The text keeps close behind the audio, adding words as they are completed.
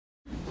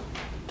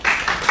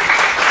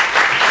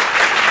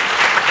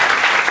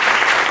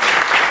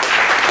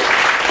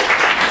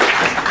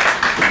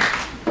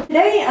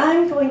Today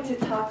I'm going to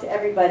talk to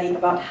everybody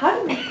about how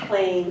to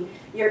reclaim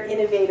your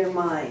innovator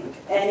mind.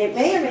 And it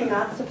may or may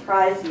not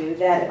surprise you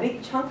that a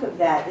big chunk of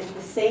that is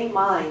the same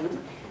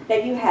mind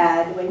that you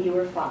had when you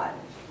were 5.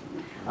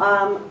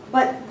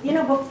 But you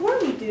know, before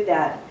we do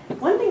that,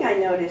 one thing I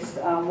noticed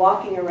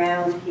walking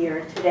around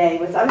here today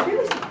was I was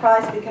really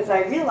surprised because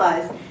I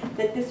realized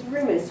that this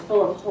room is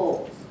full of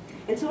holes.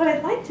 And so what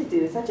I'd like to do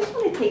is I just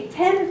want to take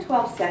 10 or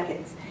 12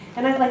 seconds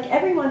and I'd like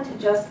everyone to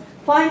just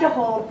find a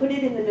hole, put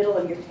it in the middle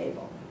of your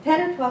table.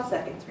 10 or 12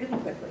 seconds, really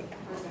quickly.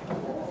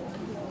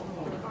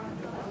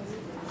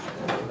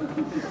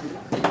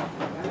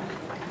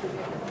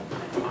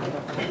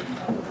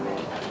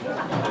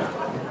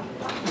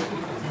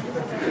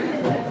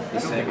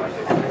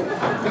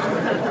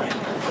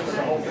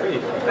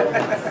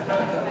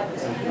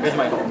 Here's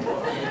my home.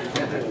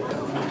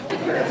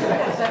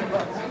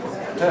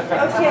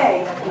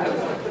 Okay.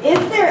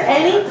 Is there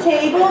any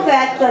table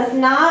that does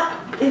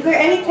not, is there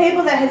any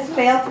table that has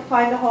failed to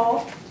find a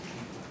hole?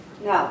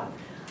 No.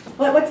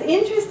 But what's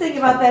interesting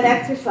about that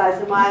exercise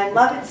and why I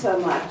love it so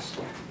much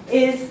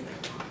is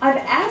I've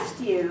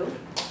asked you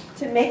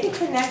to make a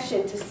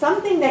connection to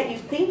something that you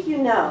think you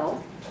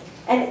know,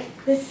 and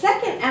the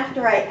second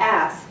after I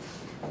asked,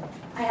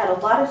 I had a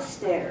lot of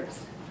stares.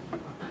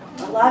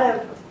 A lot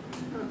of,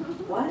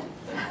 what?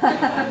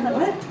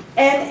 What?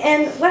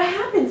 And what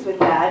happens with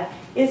that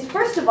is,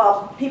 first of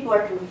all, people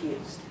are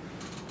confused.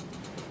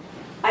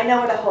 I know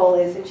what a hole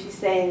is, and she's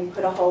saying,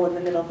 put a hole in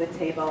the middle of the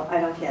table. I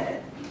don't get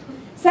it.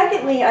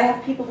 Secondly, I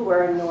have people who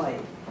are annoyed.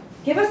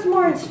 Give us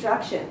more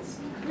instructions.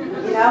 You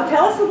know,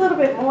 tell us a little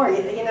bit more,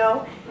 you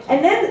know.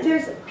 And then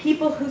there's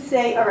people who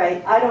say, all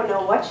right, I don't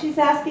know what she's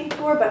asking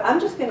for, but I'm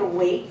just going to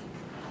wait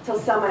till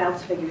someone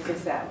else figures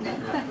this out.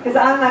 Because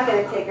I'm not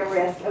going to take a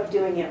risk of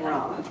doing it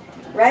wrong.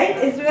 Right?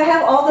 Is we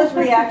have all those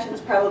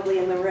reactions probably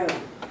in the room.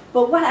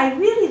 But what I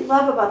really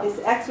love about this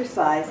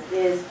exercise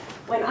is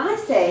when I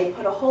say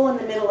put a hole in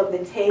the middle of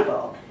the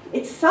table,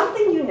 it's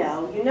something you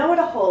know what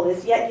a hole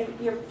is, yet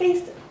you're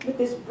faced with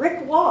this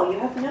brick wall. You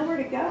have nowhere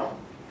to go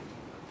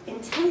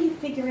until you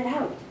figure it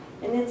out.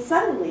 And then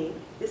suddenly,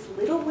 this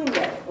little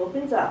window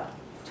opens up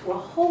to a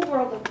whole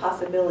world of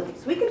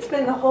possibilities. We could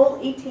spend the whole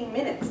 18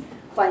 minutes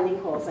finding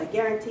holes, I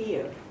guarantee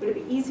you. It would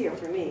be easier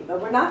for me,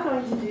 but we're not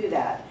going to do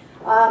that.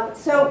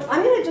 So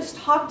I'm going to just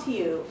talk to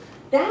you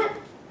that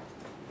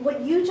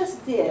what you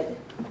just did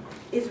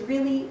is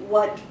really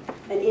what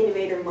an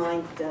innovator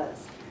mind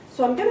does.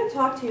 So I'm going to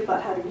talk to you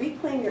about how to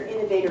reclaim your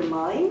innovator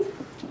mind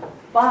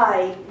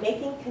by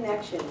making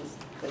connections,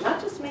 but not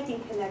just making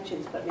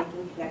connections, but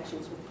making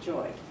connections with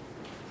joy.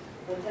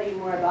 I'll tell you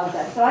more about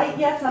that. So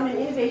yes, I'm an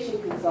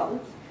innovation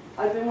consultant.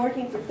 I've been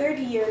working for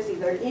 30 years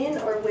either in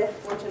or with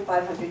Fortune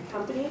 500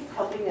 companies,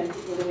 helping them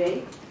to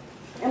innovate.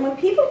 And when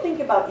people think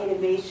about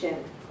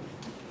innovation,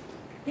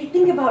 they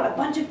think about a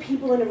bunch of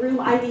people in a room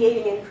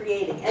ideating and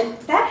creating. And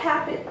that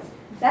happens.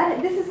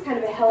 This is kind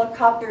of a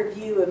helicopter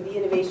view of the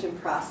innovation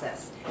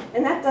process.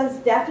 And that does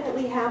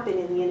definitely happen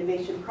in the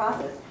innovation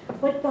process.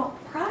 But the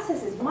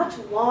process is much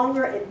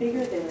longer and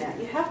bigger than that.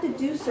 You have to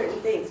do certain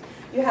things.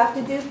 You have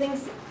to do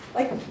things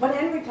like what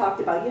Henry talked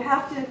about. You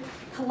have to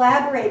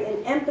collaborate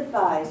and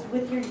empathize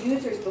with your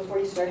users before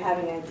you start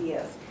having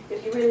ideas.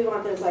 If you really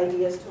want those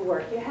ideas to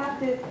work, you have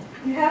to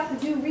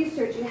do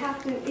research.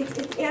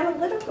 It's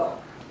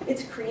analytical.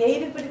 It's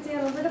creative, but it's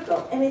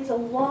analytical. And it's a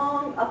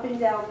long up and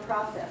down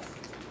process.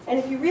 And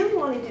if you really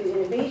want to do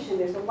innovation,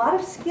 there's a lot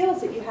of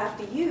skills that you have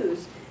to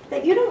use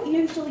that you don't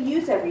usually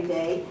use every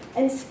day,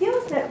 and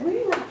skills that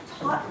we're not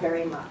taught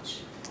very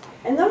much.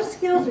 And those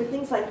skills are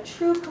things like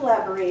true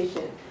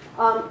collaboration,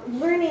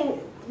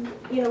 learning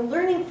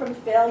from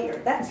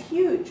failure. That's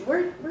huge.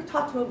 We're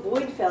taught to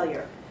avoid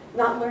failure,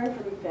 not learn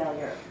from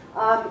failure.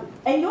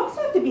 And you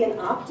also have to be an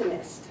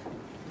optimist.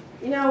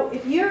 You know,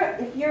 if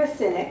you're a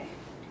cynic,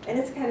 and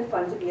it's kind of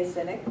fun to be a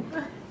cynic,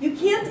 you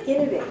can't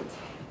innovate.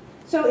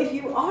 So if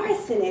you are a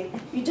cynic,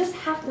 you just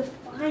have to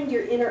find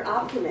your inner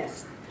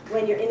optimist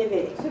when you're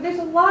innovating. So there's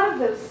a lot of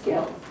those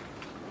skills.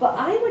 But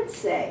I would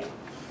say,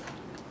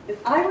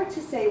 if I were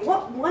to say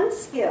what one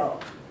skill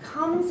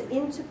comes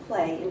into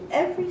play in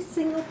every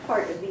single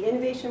part of the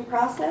innovation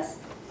process,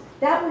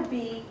 that would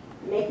be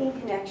making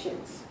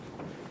connections.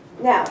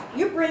 Now,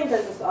 your brain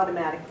does this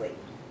automatically.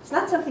 It's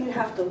not something you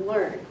have to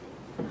learn.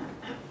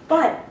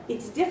 But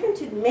it's different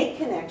to make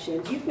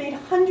connections. You've made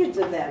hundreds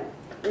of them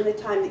in the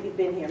time that you've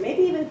been here,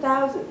 maybe even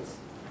thousands.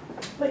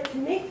 But to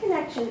make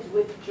connections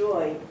with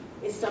joy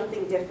is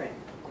something different.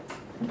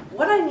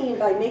 What I mean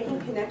by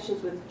making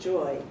connections with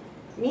joy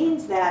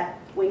means that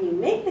when you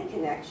make the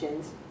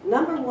connections,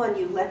 number one,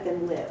 you let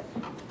them live.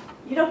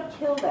 You don't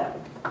kill them,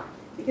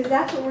 because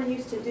that's what we're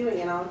used to doing,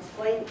 and I'll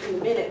explain in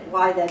a minute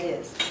why that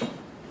is.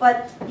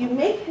 But you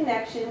make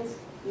connections,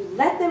 you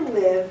let them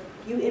live,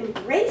 you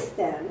embrace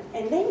them,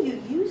 and then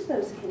you use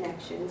those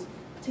connections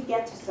to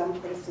get to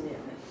someplace new.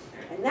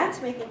 And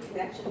that's making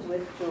connections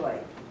with joy.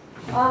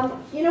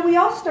 You know, we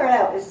all start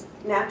out as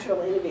natural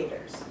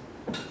innovators.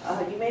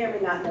 You may or may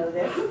not know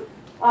this.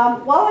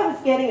 While I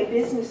was getting a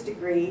business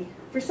degree,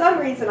 for some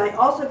reason, I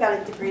also got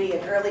a degree in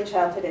early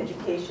childhood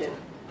education.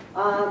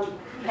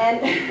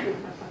 And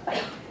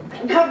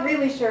I'm not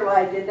really sure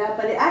why I did that,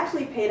 but it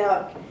actually paid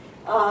out.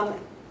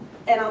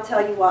 And I'll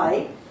tell you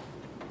why.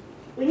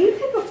 When you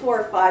take a 4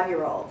 or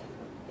 5-year-old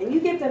and you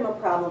give them a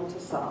problem to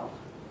solve,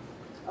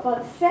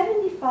 about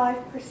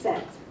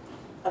 75%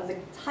 of the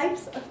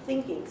types of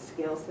thinking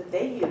skills that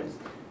they use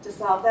to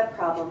solve that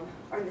problem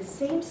are the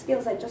same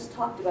skills I just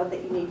talked about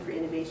that you need for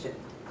innovation.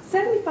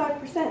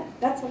 75%,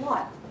 that's a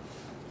lot.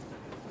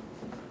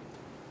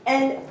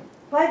 And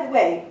by the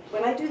way,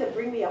 when I do the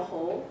Bring Me a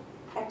Whole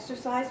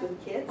exercise with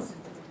kids,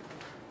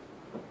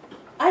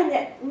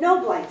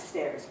 no blank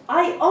stares.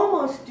 I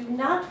almost do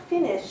not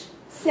finish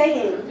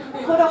saying,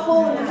 put a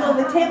hole in the middle of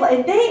the table,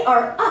 and they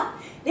are up.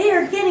 They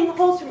are getting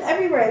holes from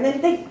everywhere, and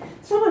then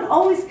someone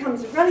always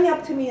comes running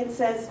up to me and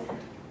says,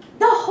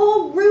 the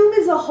whole room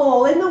is a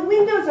hole, and the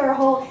windows are a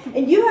hole,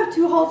 and you have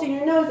 2 holes in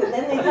your nose, and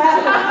then they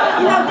laugh.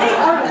 You know, they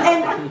are,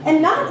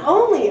 and not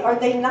only are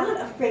they not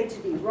afraid to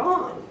be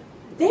wrong,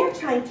 they're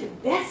trying to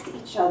best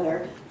each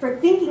other for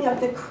thinking of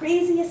the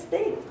craziest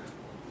thing,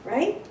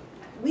 right?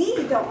 We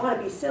don't want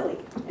to be silly,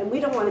 and we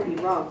don't want to be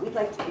wrong. We'd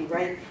like to be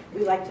right.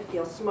 We like to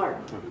feel smart.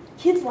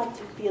 Kids like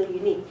to feel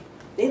unique.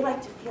 They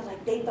like to feel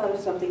like they thought of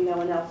something no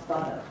one else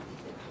thought of.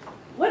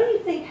 What do you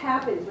think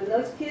happens when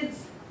those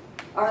kids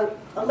are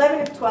 11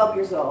 or 12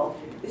 years old?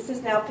 This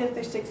is now 5th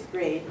or 6th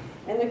grade,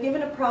 and they're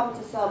given a problem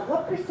to solve.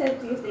 What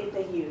percent do you think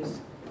they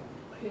use?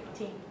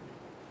 15.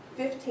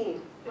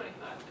 15.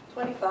 25.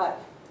 25.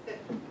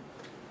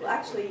 Well,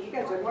 actually, you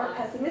guys are more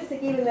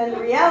pessimistic even than the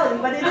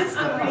reality, but it is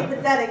still pretty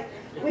pathetic,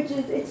 which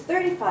is it's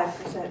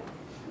 35%.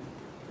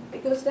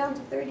 It goes down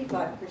to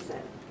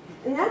 35%.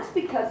 And that's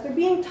because they're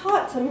being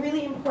taught some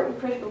really important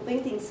critical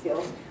thinking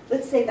skills.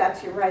 Let's say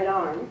that's your right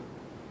arm.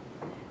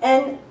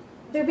 And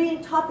they're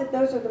being taught that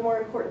those are the more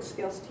important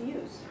skills to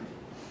use.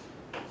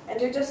 And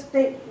they're just,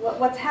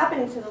 what's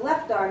happening to the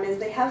left arm is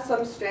they have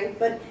some strength,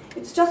 but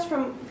it's just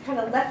from kind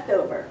of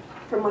leftover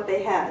from what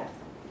they had.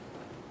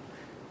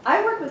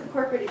 I work with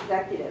corporate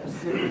executives.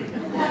 So,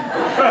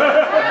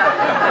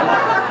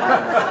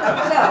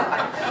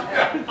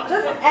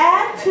 just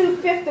add to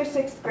 5th or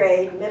 6th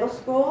grade, middle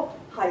school,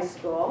 high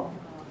school,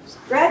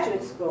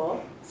 graduate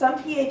school, some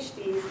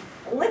PhDs,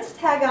 and let's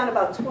tag on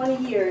about 20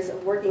 years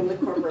of working in the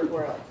corporate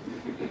world.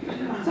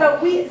 So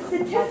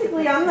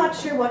statistically, I'm not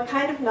sure what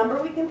kind of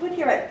number we can put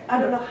here. I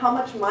don't know how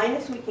much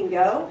minus we can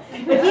go,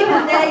 but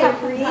even they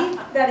agree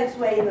that it's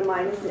way in the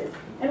minuses.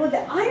 And what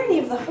the irony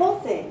of the whole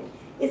thing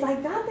is I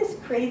got this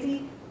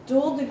crazy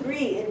dual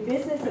degree in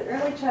business and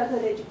early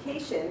childhood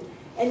education,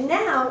 and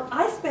now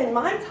I spend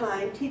my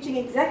time teaching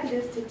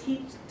executives to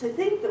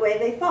think the way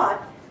they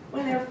thought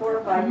when they were 4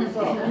 or 5 years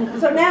old.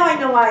 So now I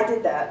know why I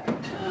did that.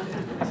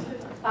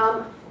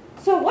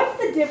 So what's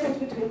the difference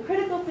between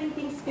critical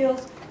thinking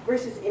skills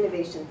versus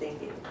innovation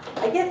thinking?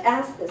 I get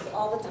asked this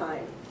all the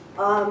time.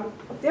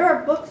 There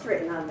are books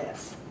written on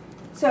this.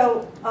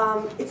 So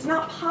it's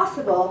not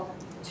possible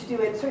to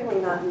do it, certainly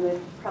not in the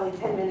probably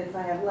 10 minutes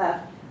I have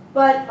left.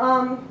 But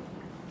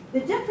the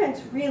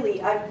difference really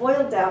I've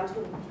boiled down to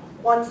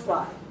one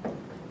slide.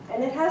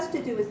 And it has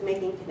to do with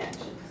making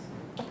connections.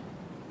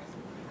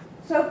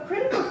 So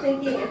critical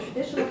thinking and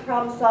traditional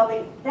problem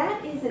solving,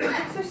 that is an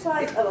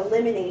exercise of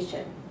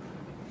elimination.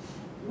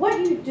 What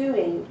you're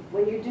doing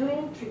when you're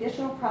doing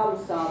traditional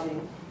problem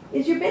solving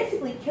is you're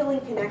basically killing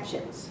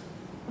connections,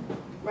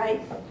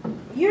 right?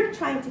 You're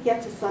trying to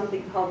get to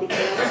something called the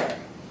answer.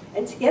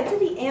 And to get to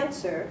the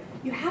answer,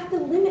 you have to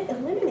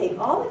eliminate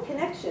all the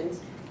connections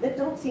that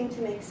don't seem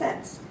to make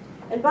sense.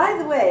 And by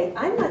the way,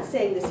 I'm not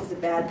saying this is a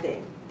bad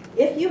thing.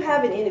 If you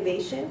have an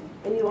innovation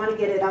and you want to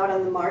get it out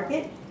on the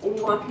market and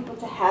you want people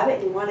to have it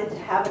and you want it to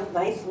have a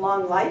nice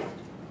long life,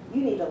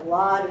 you need a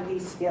lot of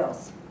these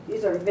skills.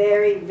 These are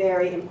very,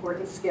 very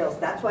important skills.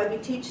 That's why we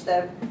teach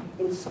them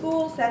in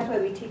schools. That's why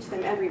we teach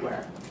them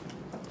everywhere.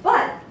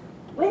 But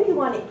when you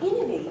want to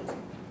innovate,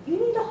 you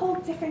need a whole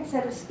different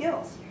set of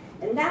skills.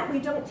 And that we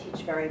don't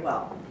teach very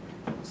well.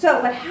 So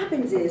what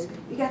happens is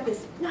you got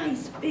this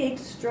nice, big,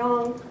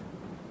 strong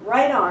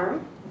right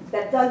arm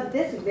that does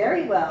this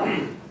very well,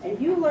 and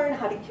you learn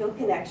how to kill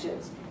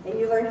connections, and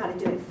you learn how to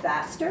do it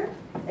faster,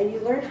 and you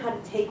learn how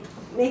to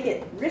make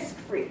it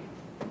risk-free.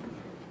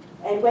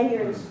 And when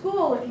you're in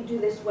school, if you do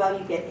this well,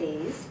 you get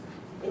A's.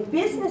 In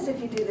business,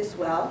 if you do this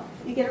well,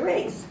 you get a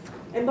raise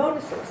and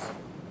bonuses.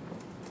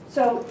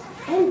 So,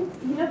 and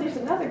you know, there's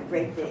another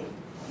great thing.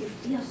 You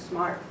feel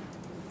smart.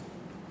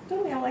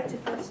 Don't we all like to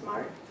feel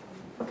smart?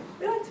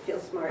 We like to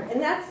feel smart,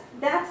 and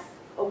that's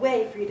a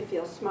way for you to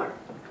feel smart.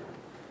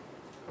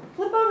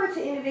 Flip over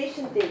to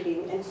innovation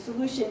thinking and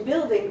solution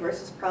building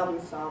versus problem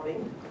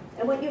solving,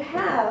 and what you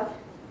have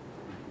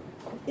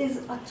is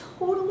a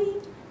totally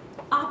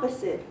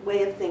opposite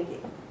way of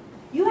thinking.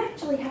 You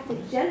actually have to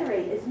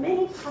generate as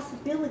many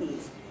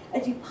possibilities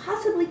as you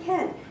possibly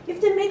can. You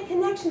have to make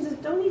connections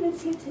that don't even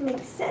seem to make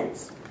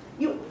sense.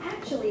 You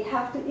actually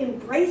have to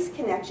embrace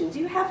connections.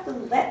 You have to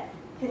let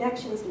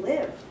connections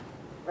live,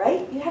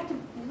 right? You have to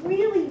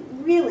really,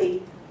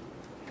 really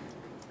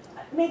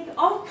make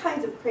all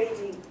kinds of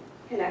crazy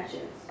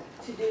connections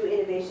to do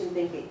innovation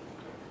thinking.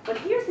 But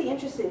here's the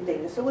interesting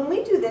thing. So when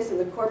we do this in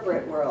the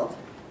corporate world,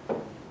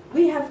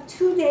 we have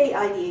 2-day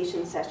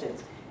ideation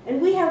sessions. And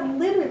we have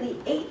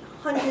literally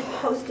 800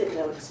 Post-it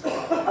notes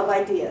of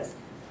ideas.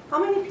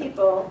 How many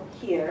people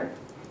here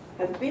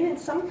have been in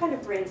some kind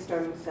of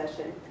brainstorming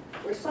session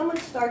where someone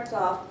starts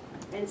off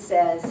and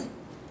says,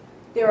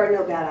 there are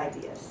no bad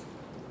ideas?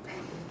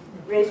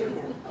 Raise your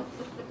hand.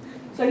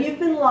 So you've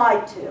been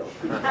lied to.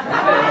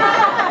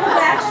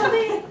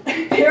 Actually,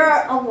 there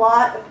are a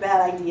lot of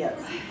bad ideas.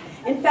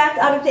 In fact,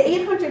 out of the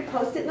 800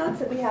 Post-it notes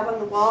that we have on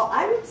the wall,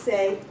 I would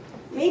say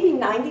maybe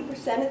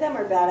 90% of them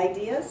are bad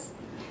ideas.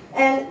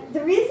 And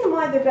the reason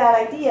why they're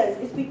bad ideas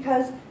is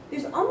because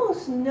there's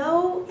almost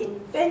no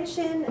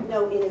invention,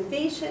 no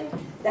innovation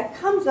that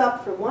comes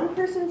up from one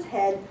person's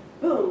head,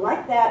 boom,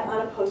 like that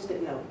on a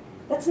Post-it note.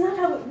 That's not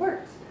how it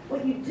works.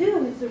 What you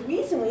do is the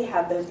reason we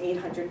have those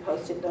 800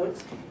 Post-it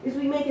notes is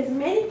we make as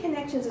many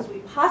connections as we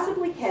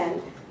possibly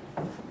can,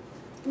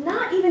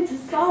 not even to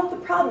solve the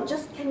problem,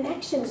 just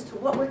connections to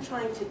what we're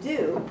trying to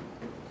do.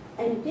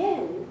 And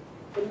then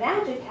the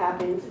magic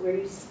happens where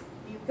you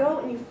go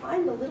and you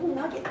find the little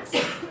nuggets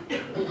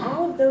in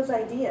all of those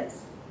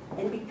ideas.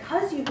 And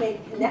because you've made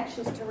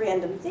connections to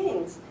random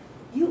things,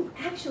 you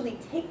actually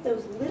take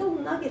those little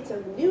nuggets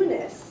of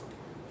newness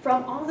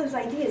from all those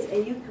ideas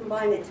and you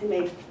combine it to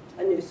make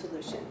a new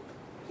solution.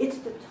 It's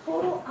the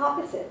total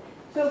opposite.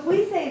 So if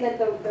we say that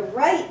the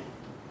right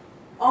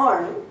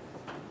arm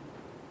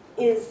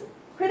is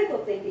critical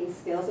thinking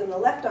skills and the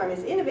left arm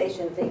is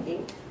innovation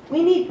thinking,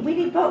 we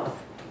need both.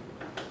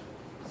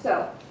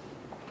 So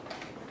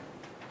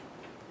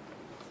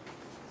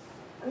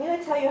I'm going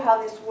to tell you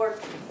how this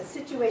worked, a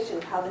situation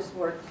of how this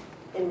worked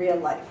in real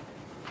life.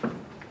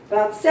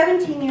 About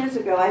 17 years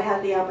ago, I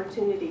had the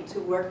opportunity to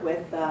work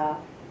with a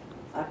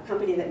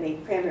company that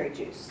made cranberry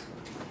juice.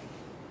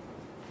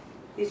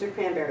 These are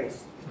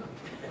cranberries.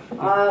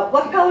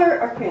 What color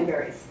are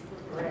cranberries?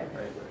 Red.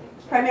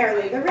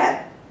 Primarily, they're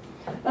red.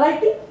 But I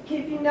think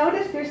if you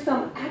notice, there's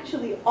some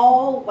actually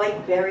all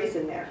white berries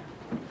in there.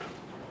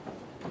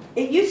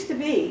 It used to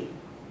be,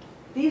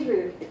 these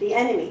were the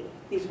enemy,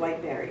 these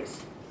white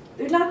berries.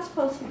 They're not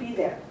supposed to be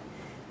there.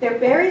 They're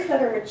berries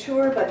that are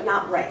mature but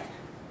not ripe.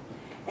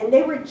 And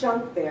they were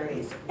junk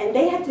berries, and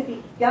they had to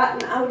be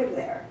gotten out of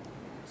there.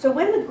 So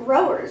when the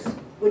growers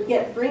would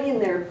bring in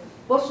their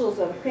bushels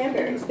of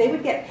cranberries, they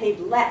would get paid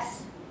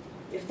less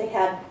if they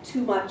had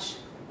too much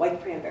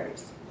white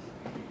cranberries.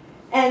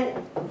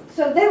 And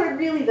so they were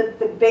really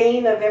the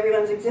bane of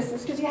everyone's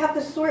existence because you have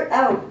to sort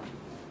out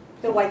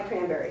the white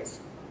cranberries.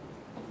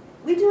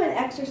 We do an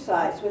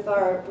exercise with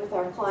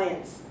our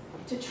clients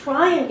to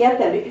try and get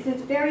them, because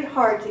it's very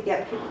hard to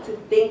get people to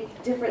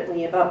think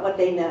differently about what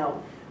they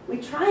know. We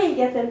try and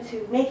get them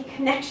to make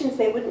connections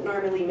they wouldn't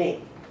normally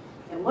make.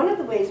 And one of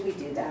the ways we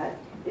do that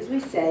is we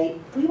say,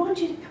 we want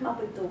you to come up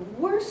with the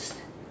worst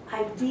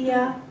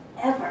idea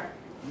ever.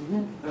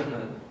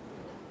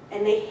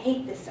 And they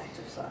hate this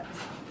exercise.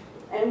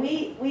 And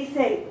we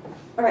say,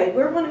 all right,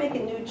 we're going to make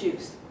a new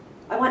juice.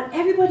 I want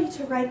everybody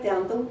to write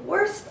down the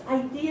worst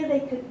idea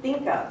they could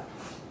think of.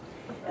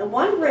 And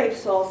one brave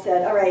soul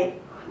said, all right,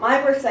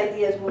 my worst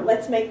idea is, well,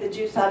 let's make the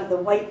juice out of the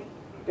white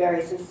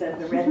berries instead of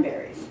the red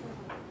berries.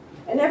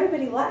 And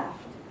everybody laughed,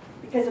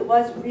 because it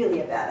was really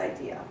a bad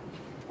idea.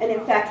 And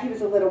in fact, he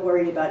was a little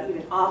worried about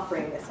even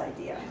offering this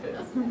idea.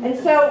 And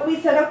so we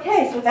said,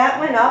 okay, so that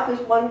went up as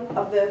one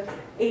of the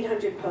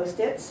 800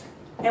 Post-its.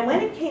 And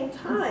when it came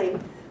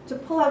time to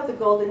pull out the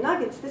golden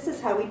nuggets, this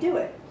is how we do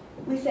it.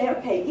 We say,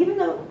 okay, even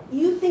though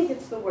you think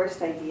it's the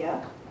worst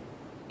idea,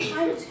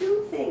 find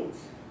 2 things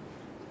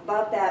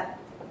about that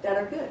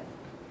are good.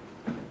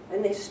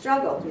 And they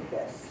struggled with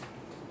this.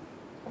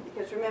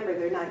 Because remember,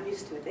 they're not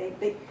used to it.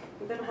 They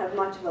don't have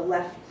much of a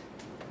left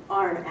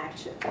arm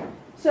action.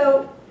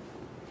 So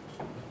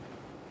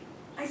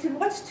I said,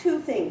 what's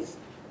 2 things?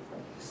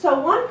 So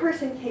one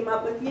person came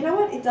up with, you know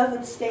what, it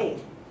doesn't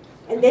stain.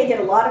 And they get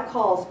a lot of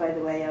calls, by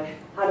the way, of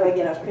how do I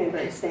get a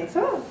cranberry stain?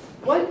 So, oh,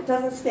 what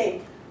doesn't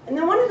stain? And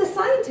then one of the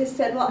scientists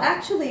said, well,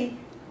 actually,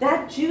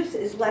 that juice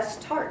is less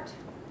tart.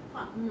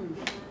 And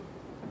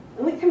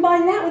we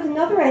combined that with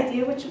another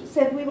idea, which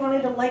said we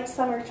wanted a light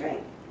summer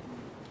drink.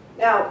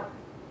 Now,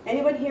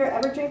 anyone here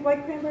ever drink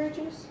white cranberry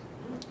juice?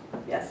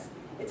 Yes.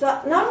 It's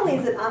not only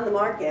is it on the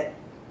market,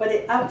 but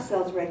it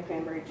outsells red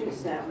cranberry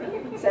juice now,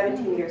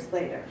 17 years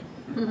later.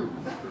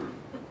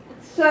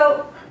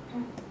 So,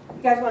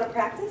 you guys want to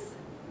practice?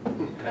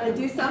 Want to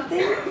do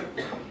something?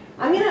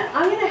 I'm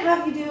gonna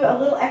have you do a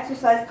little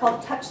exercise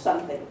called touch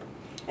something.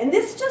 And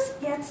this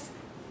just gets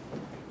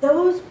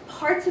those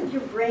parts of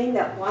your brain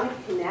that want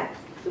to connect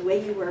the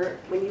way you were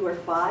when you were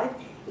 5,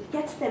 it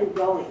gets them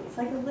going. It's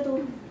like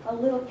a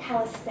little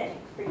calisthenic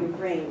for your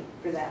brain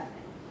for that.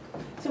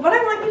 So what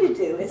I want you to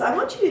do is I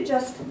want you to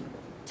just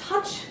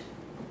touch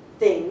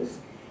things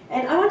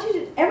And I want you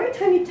to, every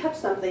time you touch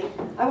something,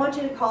 I want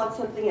you to call it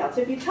something else.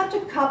 If you touch a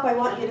cup, I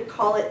want you to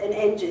call it an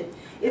engine.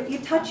 If you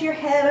touch your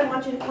head, I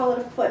want you to call it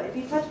a foot. If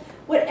you touch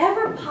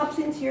whatever pops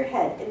into your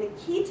head. And the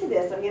key to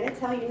this, I'm going to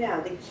tell you now,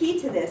 the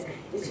key to this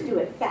is to do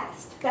it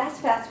fast.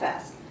 Fast, fast,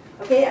 fast.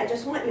 Okay, I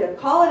just want you to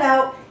call it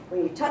out.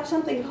 When you touch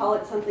something, call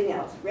it something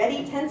else.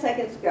 Ready? 10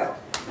 seconds, go.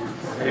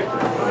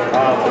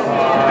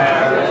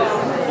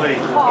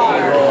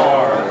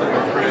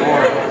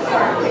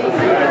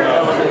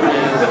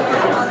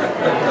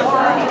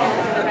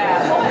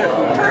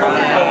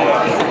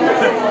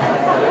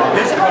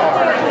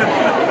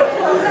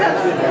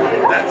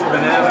 That's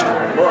banana.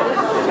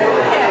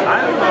 I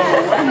don't know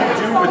what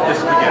you do with this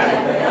spaghetti.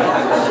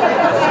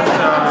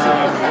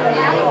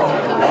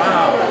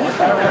 Wow.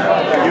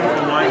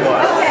 Beautiful wine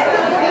glass.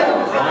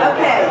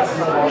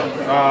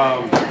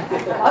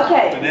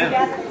 Okay.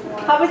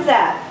 How was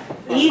that?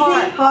 Easy?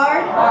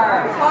 Hard?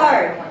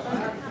 Hard.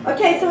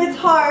 Okay, so it's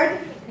hard.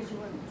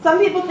 Some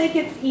people think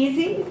it's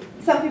easy.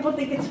 Some people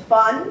think it's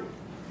fun.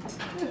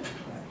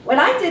 When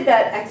I did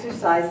that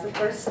exercise the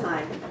first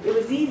time, it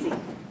was easy.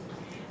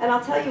 And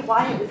I'll tell you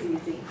why it was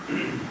easy.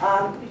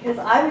 Because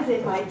I was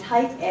in my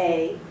type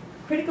A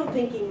critical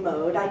thinking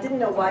mode. I didn't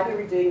know why we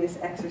were doing this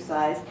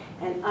exercise,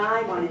 and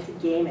I wanted to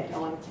game it. I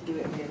wanted to do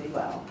it really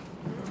well.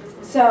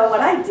 So what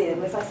I did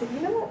was I said, you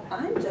know what,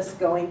 I'm just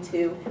going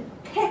to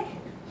pick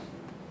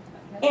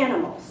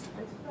animals.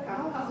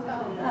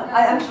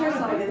 I'm sure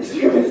someone in this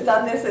room has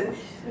done this. And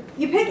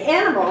you pick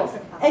animals,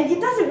 and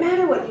it doesn't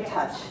matter what you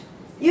touch.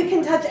 You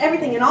can touch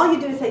everything, and all you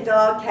do is say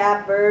dog,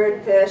 cat,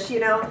 bird, fish, you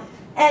know.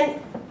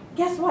 And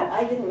guess what?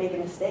 I didn't make a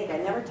mistake. I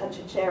never touched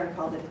a chair and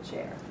called it a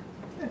chair.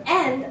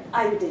 And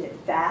I did it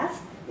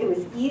fast, it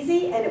was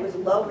easy, and it was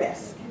low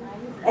risk.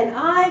 And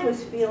I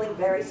was feeling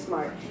very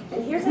smart.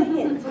 And here's a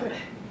hint.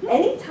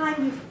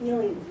 Anytime you're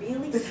feeling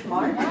really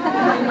smart, you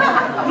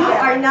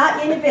are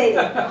not innovating.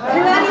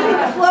 You're not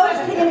even close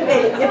to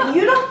innovating. If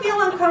you don't feel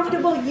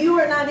uncomfortable, you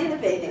are not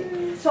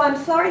innovating. So I'm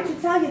sorry to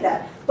tell you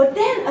that. But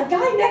then a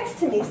guy next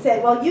to me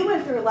said, well, you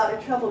went through a lot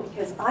of trouble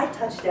because I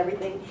touched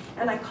everything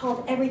and I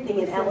called everything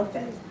an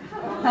elephant.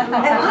 And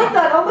I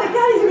thought, oh my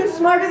God, he's even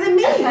smarter than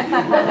me.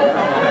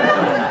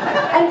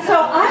 And so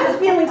I was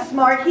feeling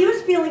smart, he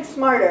was feeling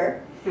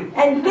smarter.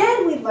 And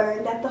then we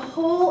learned that the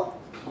whole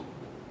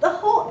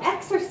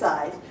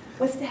exercise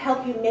was to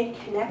help you make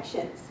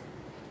connections.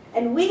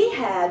 And we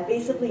had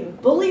basically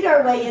bullied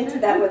our way into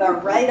that with our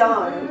right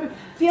arm,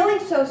 feeling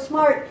so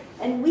smart,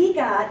 and we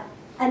got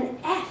an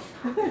F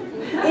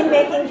in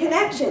making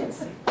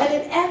connections, and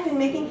an F in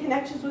making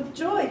connections with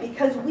joy,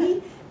 because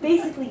we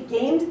basically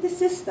gamed the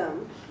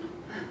system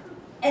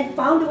and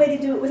found a way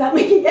to do it without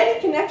making any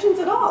connections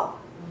at all.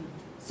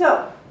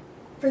 So,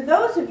 for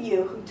those of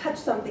you who touched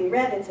something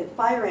red and said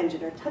fire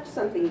engine, or touched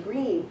something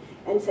green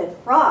and said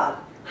frog,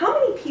 how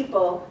many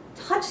people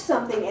touched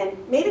something and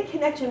made a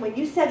connection when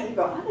you said it? You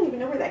go, I don't even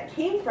know where that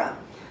came from.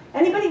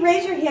 Anybody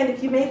raise your hand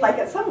if you made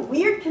like some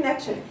weird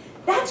connection?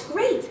 That's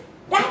great.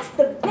 That's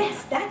the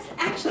best. That's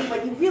actually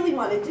what you really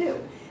want to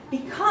do.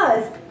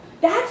 Because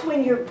that's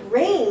when your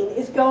brain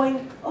is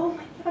going, oh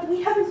my God,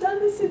 we haven't done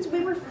this since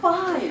we were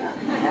 5.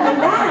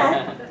 And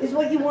that is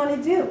what you want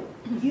to do.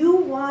 You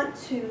want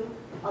to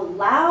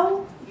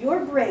allow your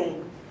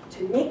brain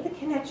to make the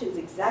connections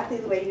exactly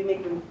the way you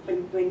make them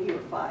when you were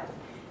 5.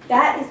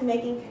 That is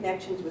making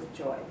connections with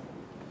joy.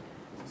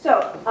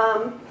 So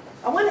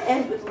I want to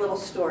end with a little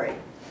story.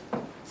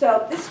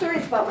 So this story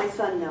is about my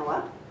son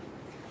Noah.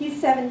 He's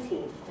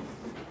 17.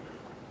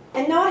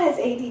 And Noah has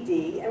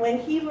ADD, and when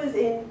he was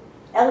in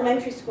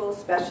elementary school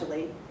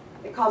especially,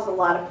 it caused a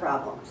lot of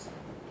problems.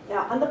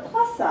 Now on the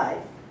plus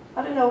side,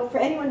 I don't know, for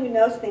anyone who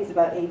knows things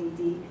about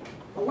ADD,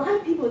 a lot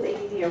of people with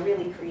ADD are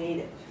really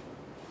creative.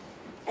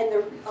 And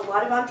there are a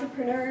lot of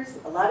entrepreneurs,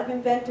 a lot of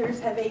inventors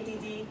have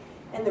ADD,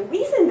 and the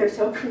reason they're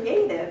so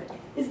creative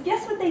is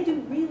guess what they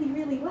do really,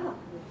 really well?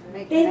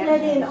 They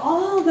let in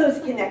all those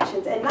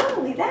connections, and not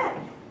only that,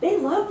 they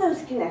love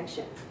those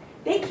connections.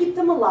 They keep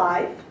them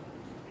alive,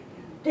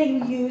 they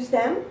use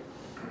them,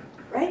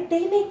 right?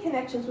 They make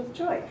connections with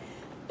joy.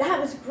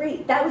 That was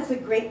great. That was the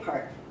great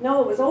part.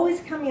 Noah was always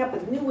coming up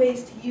with new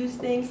ways to use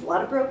things, a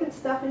lot of broken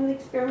stuff in the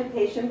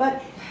experimentation,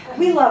 but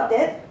we loved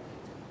it.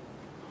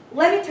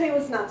 Let me tell you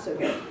what's not so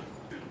good.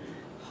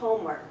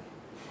 Homework.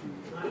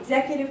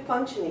 Executive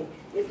functioning.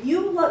 If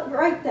you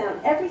write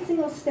down every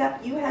single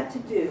step you had to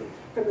do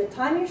from the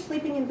time you're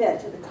sleeping in bed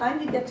to the time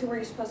you get to where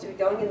you're supposed to be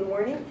going in the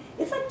morning,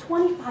 it's like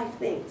 25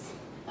 things.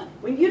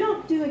 When you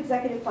don't do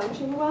executive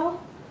functioning well,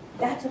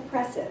 that's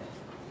oppressive.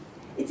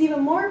 It's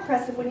even more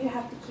oppressive when you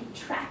have to keep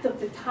track of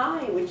the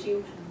time, which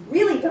you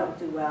really don't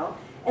do well.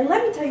 And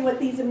let me tell you what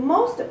the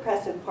most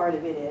oppressive part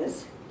of it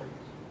is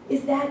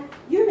that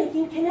you're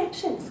making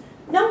connections.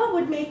 Noah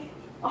would make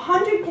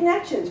 100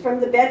 connections from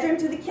the bedroom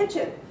to the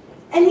kitchen.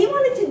 And he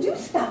wanted to do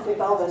stuff with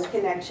all those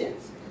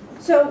connections.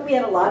 So we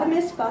had a lot of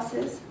missed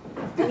buses.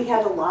 We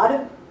had a lot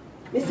of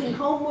missing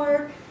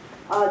homework.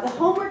 The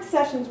homework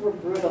sessions were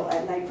brutal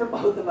at night for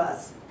both of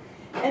us.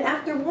 And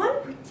after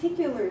one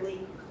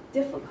particularly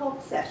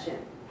difficult session,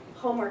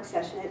 homework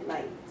session at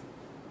night,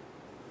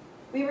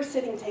 we were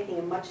sitting taking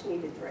a much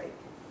needed break.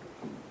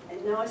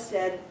 And Noah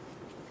said,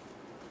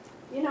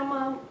 you know,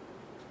 Mom,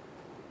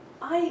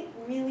 I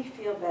really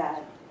feel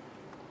bad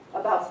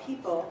about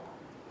people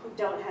who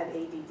don't have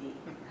ADD.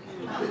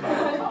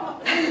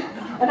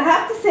 And I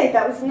have to say,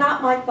 that was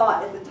not my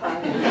thought at the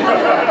time.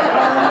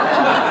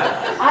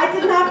 I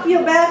did not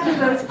feel bad for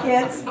those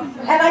kids,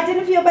 and I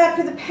didn't feel bad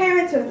for the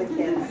parents of the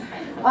kids.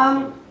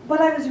 But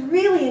I was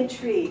really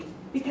intrigued,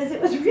 because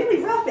it was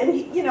really rough, and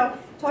you know,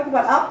 talk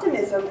about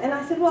optimism. And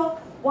I said, well,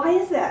 why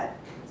is that?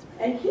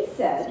 And he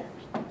said,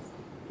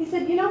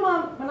 you know,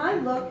 Mom, when I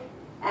look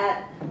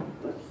at,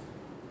 whoops,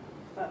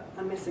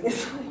 I'm missing a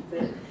slide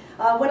there.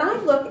 When I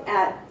look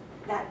at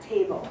that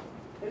table,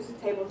 there's a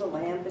table with a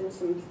lamp and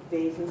some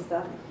vase and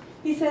stuff.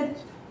 He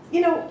said,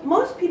 you know,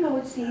 most people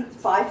would see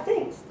 5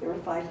 things. There were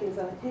 5 things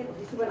on the table.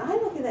 He said, when I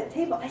look at that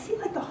table, I see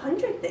like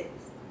 100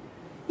 things.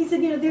 He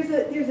said, you know, there's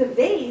a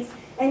vase,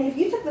 and if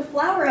you took the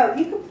flower out,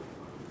 you could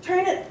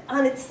turn it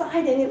on its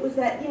side, and it was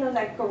that, you know,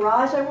 that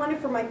garage I wanted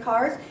for my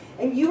cars.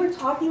 And you were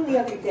talking the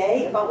other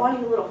day about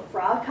wanting a little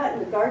frog cut in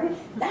the garden.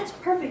 That's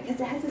perfect, because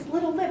it has this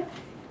little lip.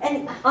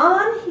 And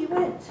on he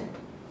went,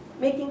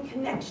 making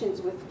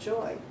connections with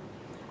joy,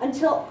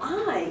 until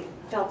I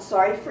felt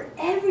sorry for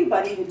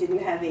everybody who didn't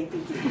have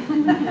ADD.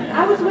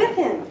 I was with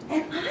him,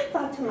 and I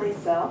thought to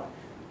myself,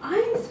 I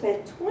have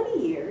spent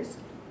 20 years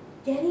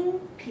getting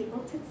people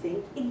to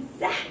think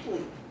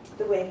exactly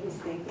the way he's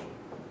thinking.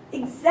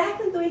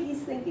 Exactly the way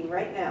he's thinking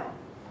right now.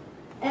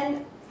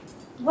 And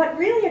what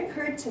really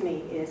occurred to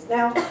me is,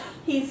 now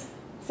he's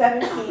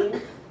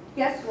 17,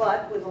 guess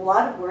what? With a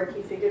lot of work,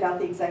 he figured out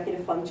the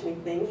executive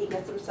functioning thing. He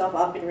gets himself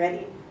up and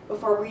ready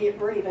before we're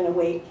even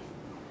awake.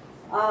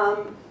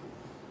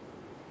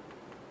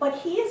 But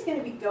he is going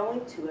to be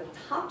going to a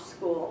top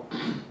school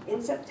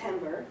in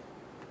September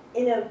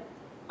in an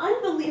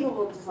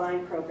unbelievable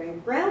design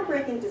program,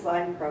 groundbreaking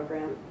design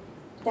program,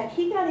 that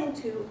he got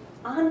into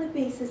on the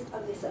basis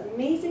of this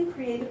amazing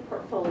creative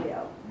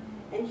portfolio.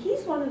 And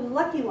he's one of the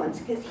lucky ones,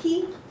 because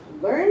he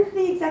learned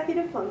the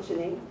executive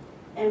functioning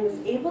and was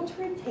able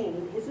to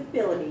retain his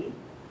ability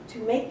to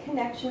make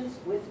connections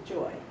with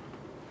joy.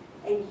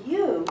 And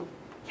you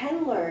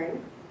can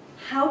learn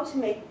how to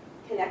make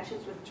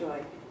connections with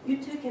joy. You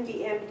too can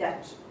be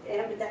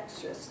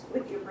ambidextrous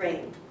with your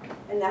brain.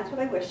 And that's what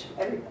I wish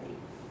everybody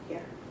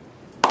here.